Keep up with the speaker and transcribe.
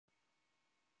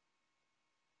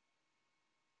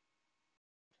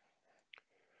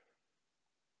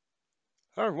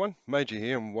Hi everyone, Major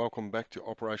here and welcome back to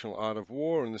Operational Art of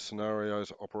War, and this scenario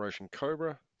is Operation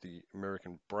Cobra, the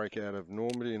American breakout of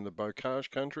Normandy in the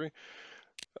Bocage country.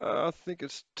 I think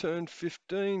it's turn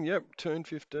 15, yep, turn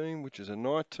 15, which is a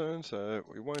night turn, so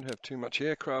we won't have too much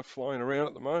aircraft flying around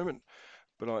at the moment,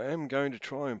 but I am going to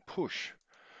try and push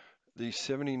the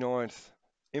 79th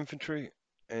Infantry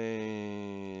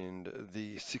and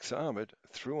the 6th Armoured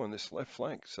through on this left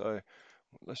flank, so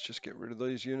let's just get rid of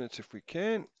these units if we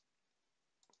can,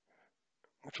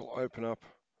 which will open up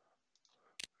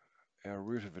our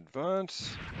route of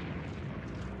advance.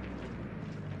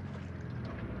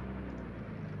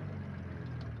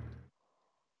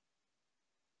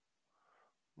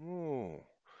 Oh,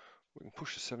 we can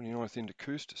push the 79th into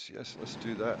Coutances. Yes, let's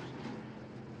do that.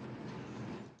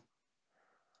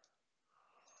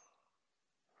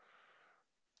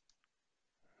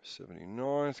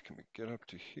 '79th, can we get up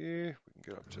to here? We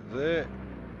can get up to there.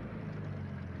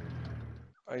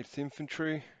 8th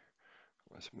Infantry,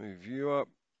 let's move you up.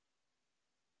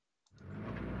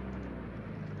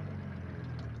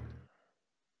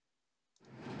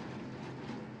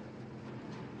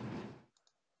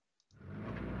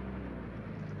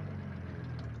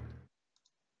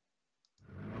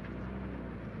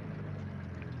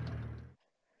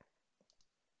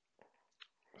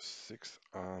 Sixth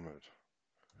Armoured.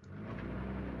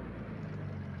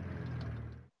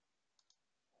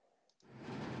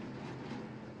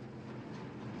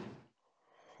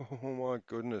 Oh my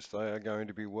goodness, they are going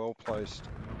to be well placed.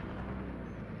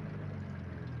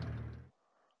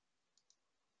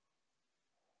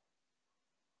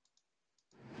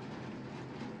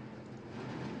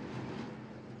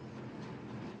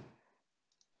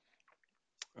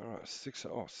 Alright,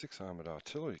 6th Armoured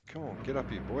Artillery. Come on, get up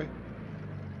here, boy.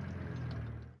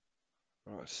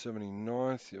 Alright,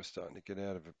 79th, you're starting to get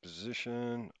out of a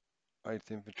position.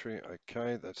 8th Infantry,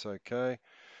 okay, that's okay.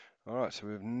 Alright, so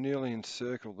we've nearly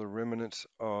encircled the remnants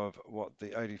of what the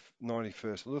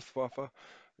 91st Luftwaffe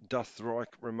doth Reich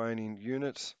remaining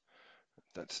units.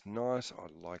 That's nice, I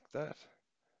like that.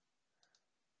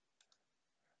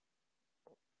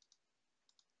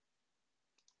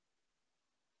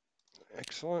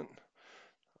 Excellent.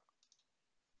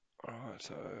 Alright,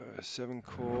 so 7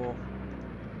 Corps.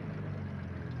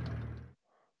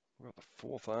 We've got the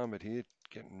 4th Armoured here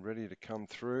getting ready to come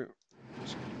through.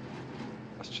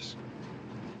 Let's just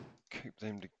keep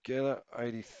them together.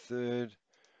 83rd.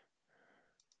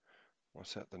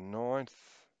 What's that, the 9th?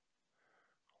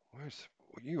 Well,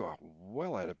 you are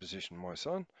well out of position, my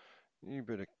son. You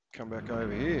better come back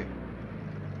over here.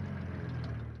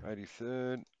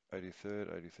 83rd, 83rd,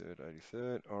 83rd,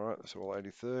 83rd. Alright, that's all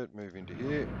 83rd. Move into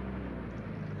here.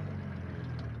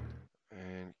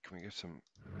 And can we get some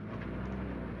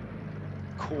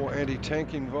Corps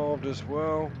anti-tank involved as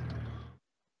well?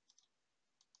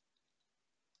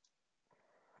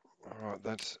 Alright,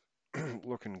 that's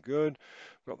looking good.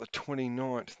 We've got the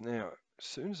 29th now. As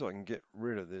soon as I can get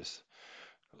rid of this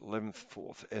 11th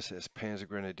 4th SS Panzer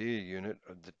Grenadier unit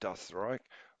of the Doth Reich,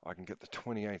 I can get the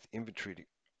 28th Infantry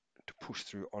to push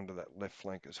through onto that left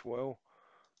flank as well,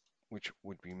 which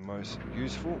would be most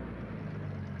useful.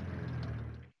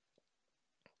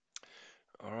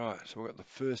 Alright, so we've got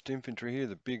the 1st Infantry here,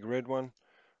 the big red one.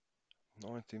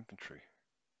 9th Infantry.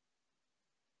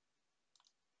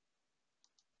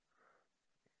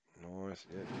 9th,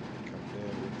 yeah, come down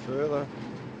a bit further.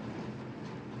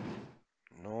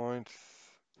 9th.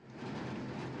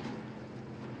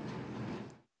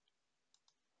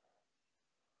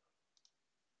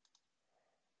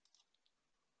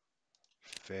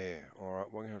 Fair.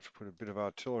 Alright, we're going to have to put a bit of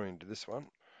artillery into this one.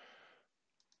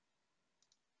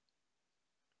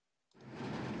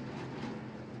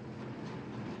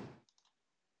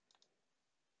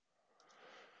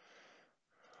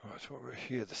 Alright, so we're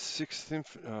here, the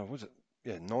 6th was it?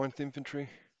 Yeah, 9th Infantry.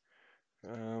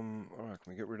 Alright,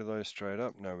 can we get rid of those straight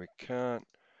up? No, we can't.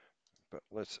 But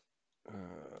let's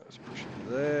push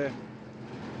into there.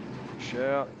 Push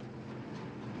out.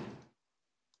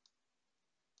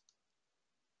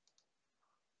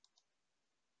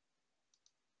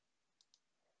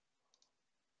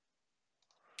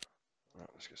 Alright,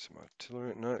 let's get some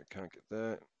artillery. No, can't get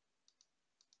that.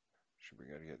 Should we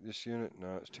go to get this unit?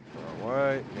 No, it's too far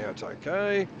away. Now it's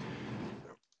okay.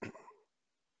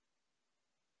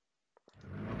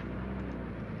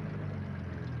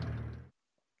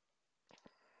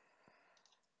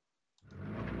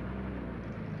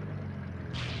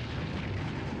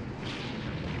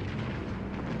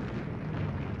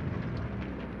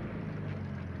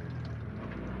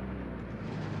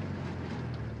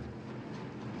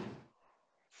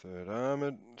 Third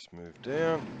Armoured, let's move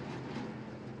down.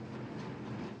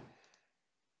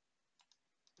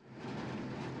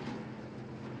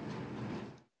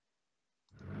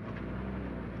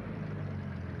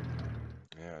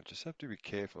 just have to be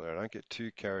careful there. I don't get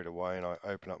too carried away and I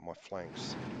open up my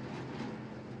flanks.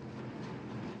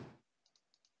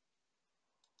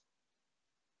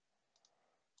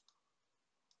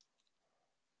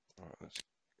 All right, that's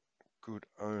good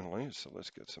only, so let's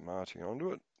get some arching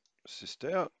onto it. Assist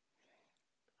out.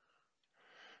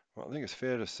 Well, I think it's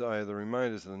fair to say the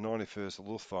remainders of the 91st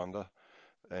Luftwaffe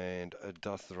and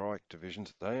Das Reich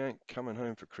divisions, they ain't coming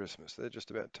home for Christmas. They're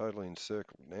just about totally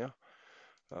encircled now.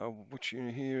 Which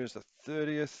unit here is the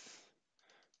 30th?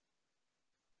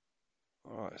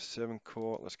 All right, 7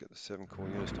 Corps. Let's get the 7 Corps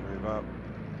units to move up.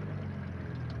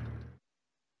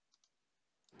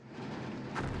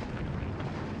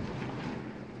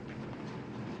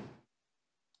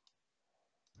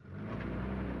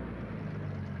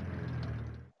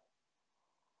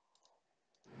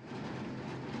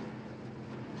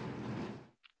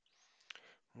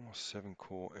 Oh, 7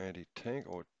 Corps anti-tank,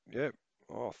 or, yep,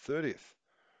 oh, 30th.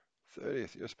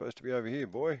 30th, you're supposed to be over here,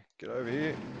 boy. Get over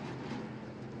here.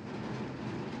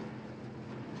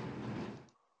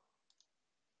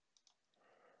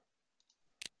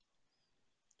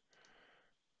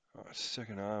 All right,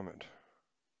 2nd Armoured.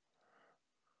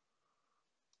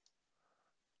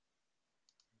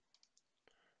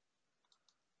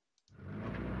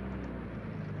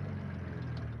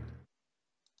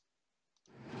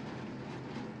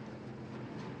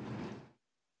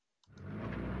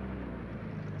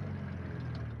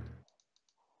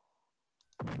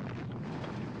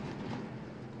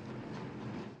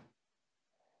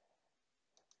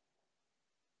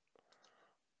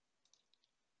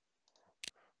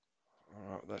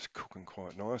 All right, that's cooking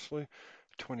quite nicely.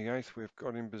 28th, we've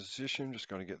got in position. Just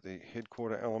got to get the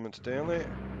headquarter elements down there.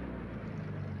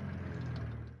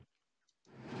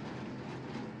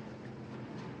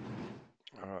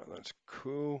 All right, that's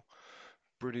cool.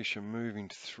 British are moving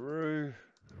through.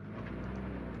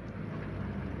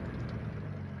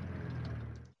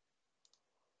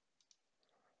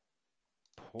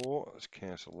 Poor. Let's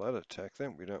cancel that attack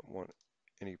then. We don't want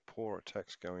any poor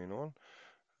attacks going on.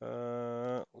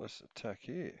 Let's attack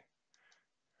here.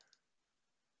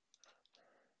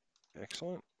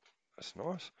 Excellent. That's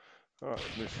nice. All right,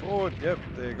 move forward. Yep,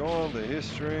 they're gone. They're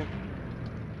history.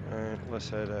 And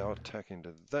let's add our attack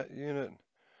into that unit.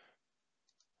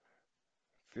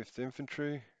 5th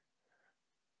Infantry.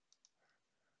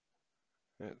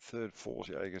 3rd Force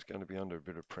Jaeger is going to be under a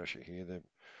bit of pressure here. They're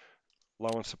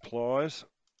low on supplies.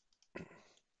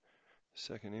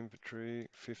 2nd Infantry,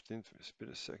 5th Infantry, a bit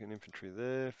of 2nd Infantry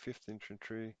there, 5th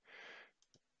Infantry.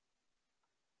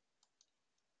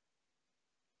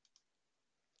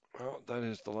 Well, that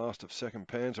is the last of 2nd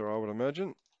Panzer, I would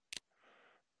imagine.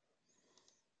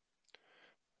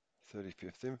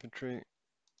 35th Infantry.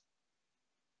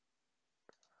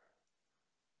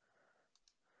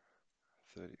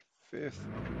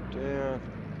 35th, down.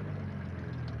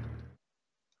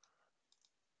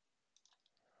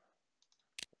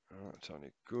 Alright, it's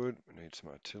only good. We need some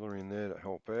artillery in there to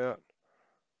help out.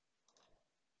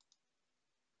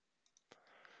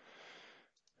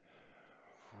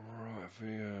 Right,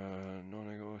 via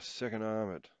non-eagle, 2nd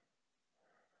Armoured.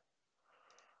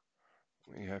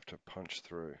 We have to punch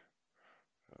through.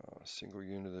 Single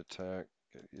unit attack,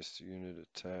 get used to unit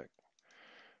attack.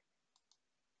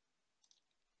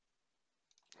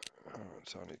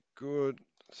 It's only good.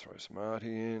 Throw some arty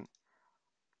in.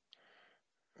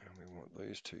 And we want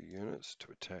these 2 units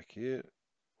to attack here.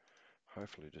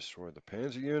 Hopefully destroy the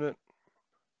Panzer unit.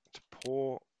 It's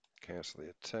poor. Cancel the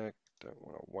attack. Don't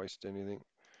want to waste anything.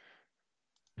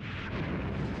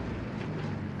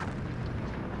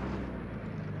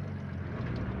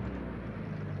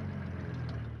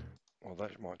 Well,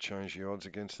 that might change the odds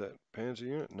against that Panzer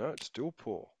unit. No, it's still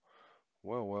poor.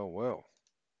 Well, well, well.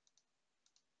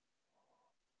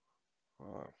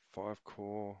 5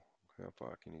 Corps. How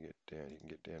far can you get down? You can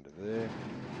get down to there.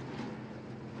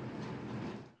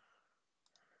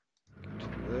 Get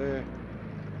to there.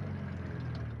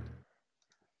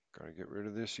 Got to get rid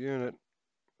of this unit.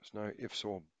 There's no ifs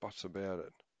or buts about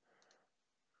it.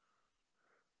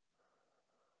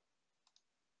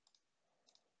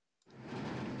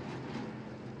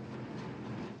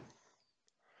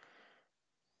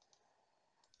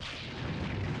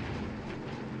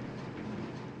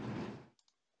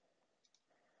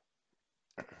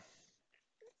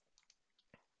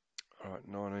 Alright,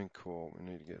 19 Corps. We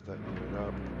need to get that unit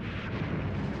up.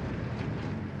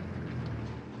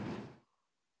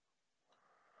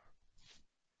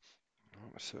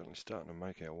 We're certainly starting to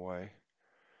make our way.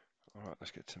 Alright,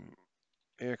 let's get some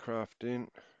aircraft in.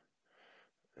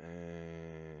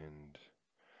 And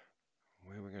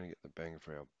where are we going to get the bang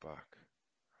for our buck?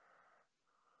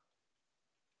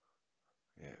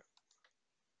 Yeah,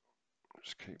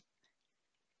 Just keep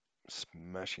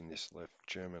smashing this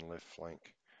German left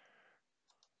flank.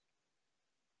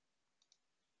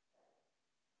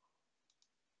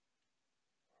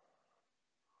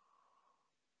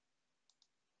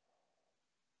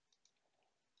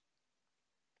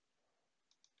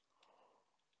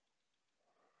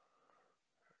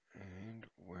 And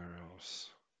where else?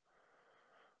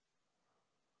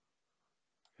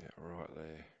 Yeah, right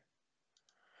there.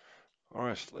 All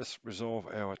right, let's resolve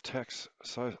our attacks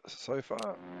so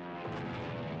far.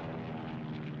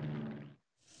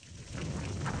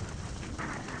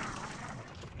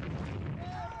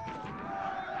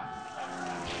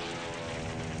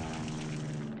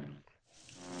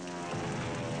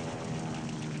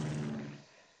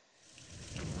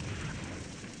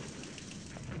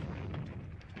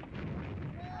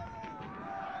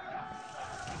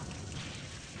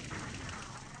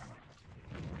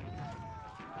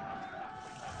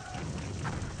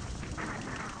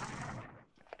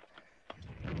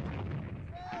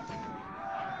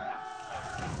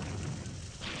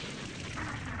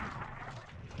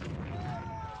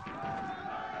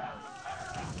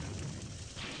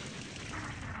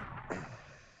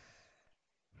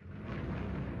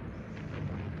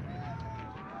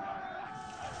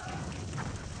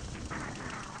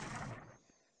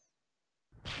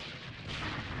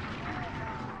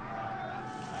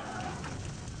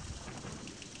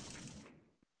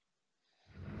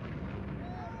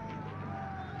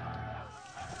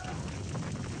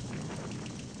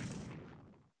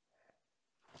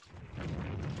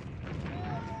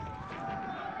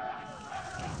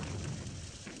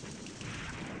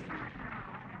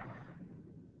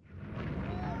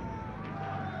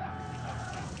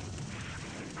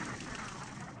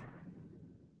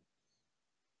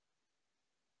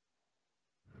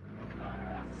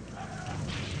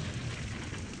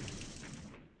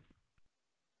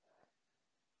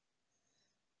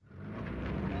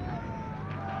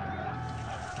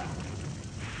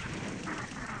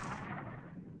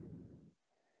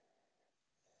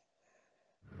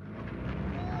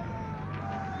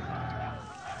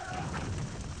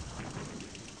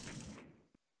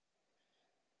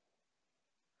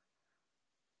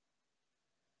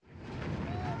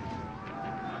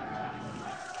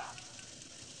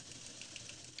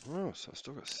 Oh, so I've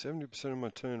still got 70% of my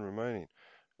turn remaining,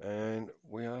 and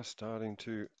we are starting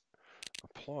to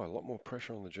apply a lot more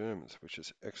pressure on the Germans, which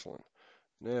is excellent.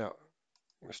 Now,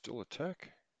 we still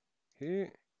attack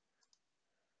here.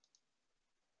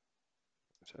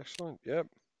 That's excellent. Yep.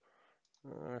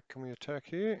 Can we attack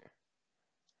here?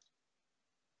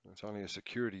 It's only a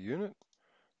security unit.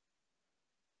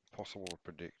 Possible to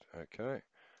predict. Okay.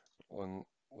 And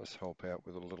let's help out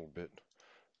with a little bit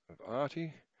of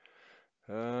arty.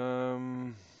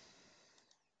 Let's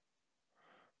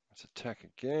attack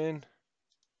again.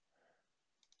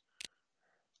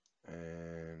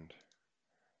 And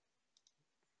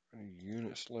any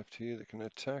units left here that can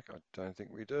attack? I don't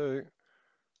think we do.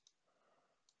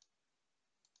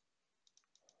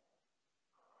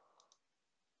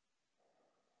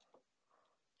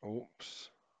 Oops.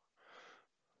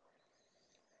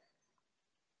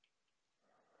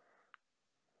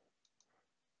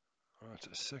 Oh, it's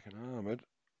a second armoured.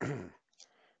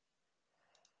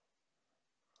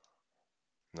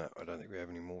 No, I don't think we have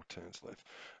any more turns left.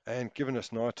 And given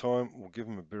us night time, we'll give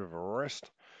them a bit of a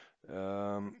rest. Not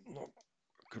a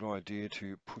good idea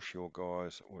to push your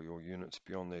guys or your units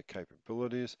beyond their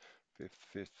capabilities.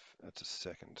 Fifth, that's a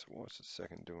second. So what's the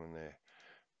second doing there?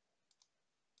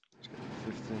 Let's get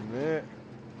the fifth in there.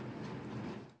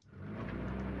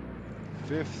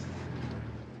 Fifth,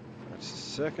 that's the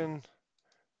second.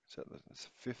 So that's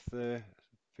fifth there.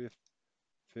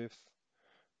 Fifth,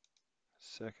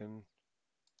 second.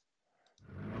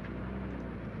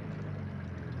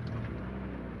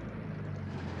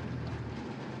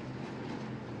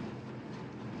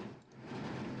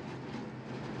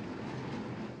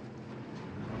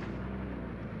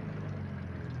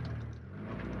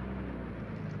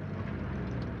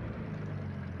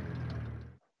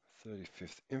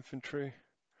 Thirty-fifth Infantry.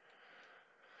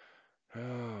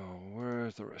 Oh,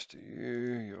 where's the rest of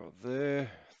you? You're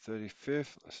there.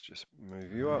 35th. Let's just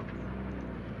move you up.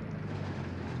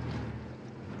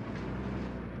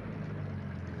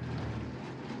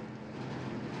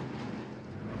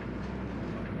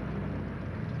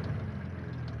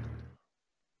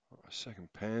 Second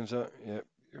Panzer. Yep,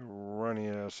 you're running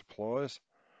out of supplies.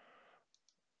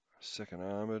 Second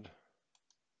Armoured.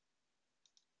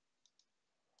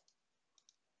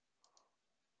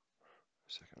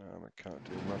 Second Armoured can't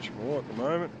do much more at the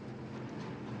moment.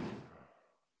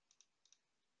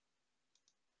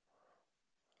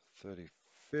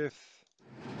 35th.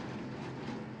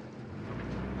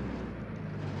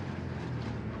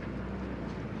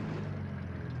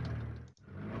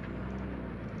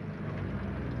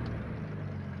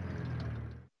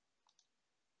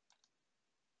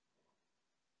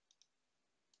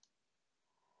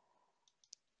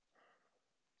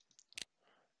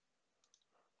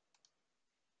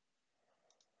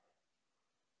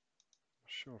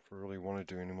 Sure if I really want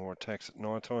to do any more attacks at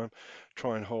night time.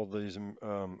 Try and hold these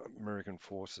American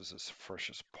forces as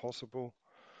fresh as possible.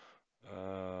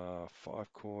 5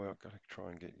 core, I've got to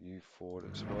try and get you forward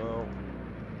as well.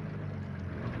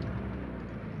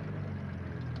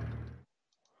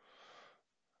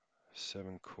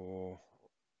 Seven core.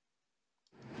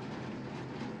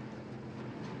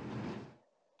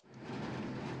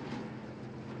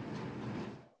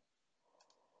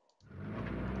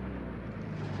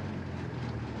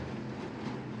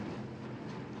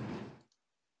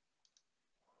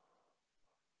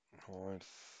 Ninth.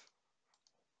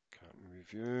 Can't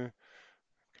move you.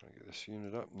 Can I get this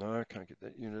unit up? No, can't get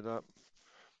that unit up.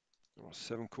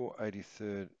 7 core,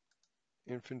 83rd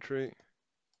Infantry.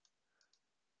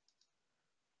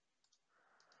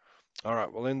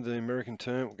 Alright, we'll end the American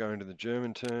turn. We'll go into the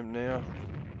German turn now.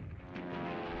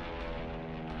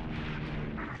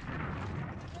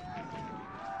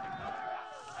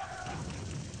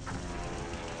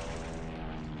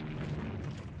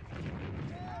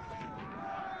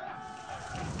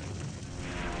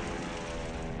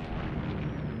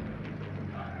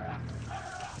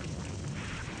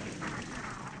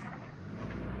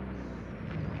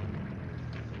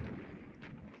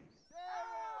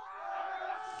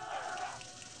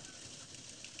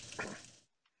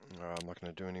 I'm not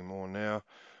going to do any more now.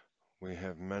 We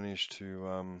have managed to,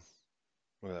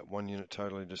 look at that, one unit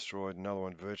totally destroyed, another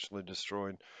one virtually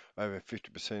destroyed, over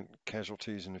 50%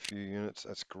 casualties in a few units.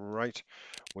 That's great.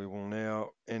 We will now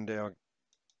end our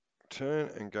turn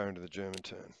and go into the German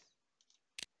turn.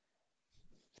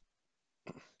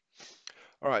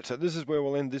 Alright, so this is where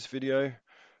we'll end this video.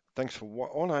 Thanks for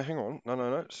what? Oh no, hang on.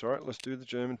 No. Sorry, let's do the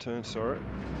German turn. Sorry.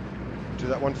 Do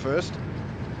that one first.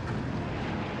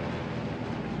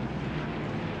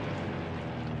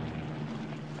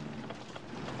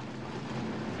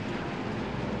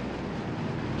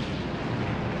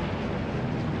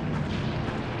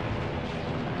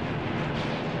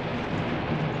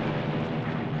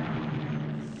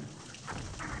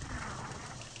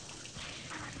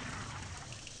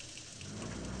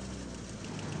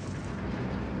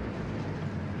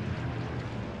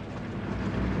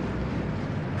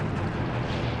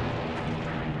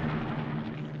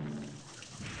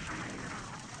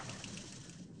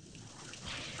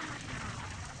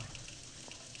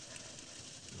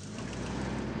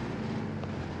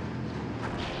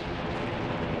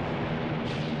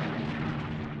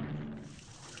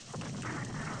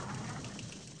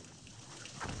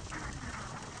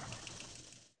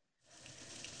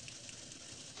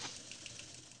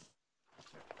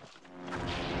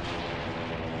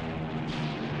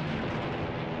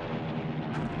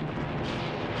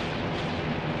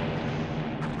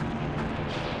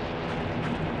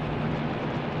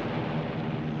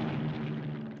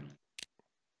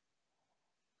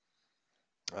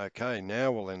 Okay,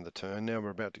 now we'll end the turn. Now we're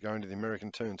about to go into the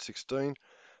American turn 16.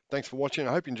 Thanks for watching.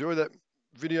 I hope you enjoyed that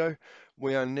video.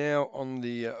 We are now on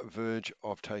the verge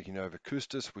of taking over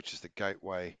Custis, which is the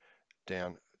gateway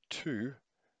down to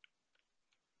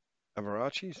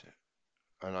Avaraches.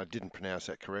 And I didn't pronounce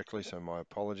that correctly, so my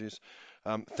apologies.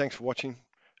 Thanks for watching,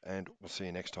 and we'll see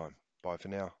you next time. Bye for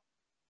now.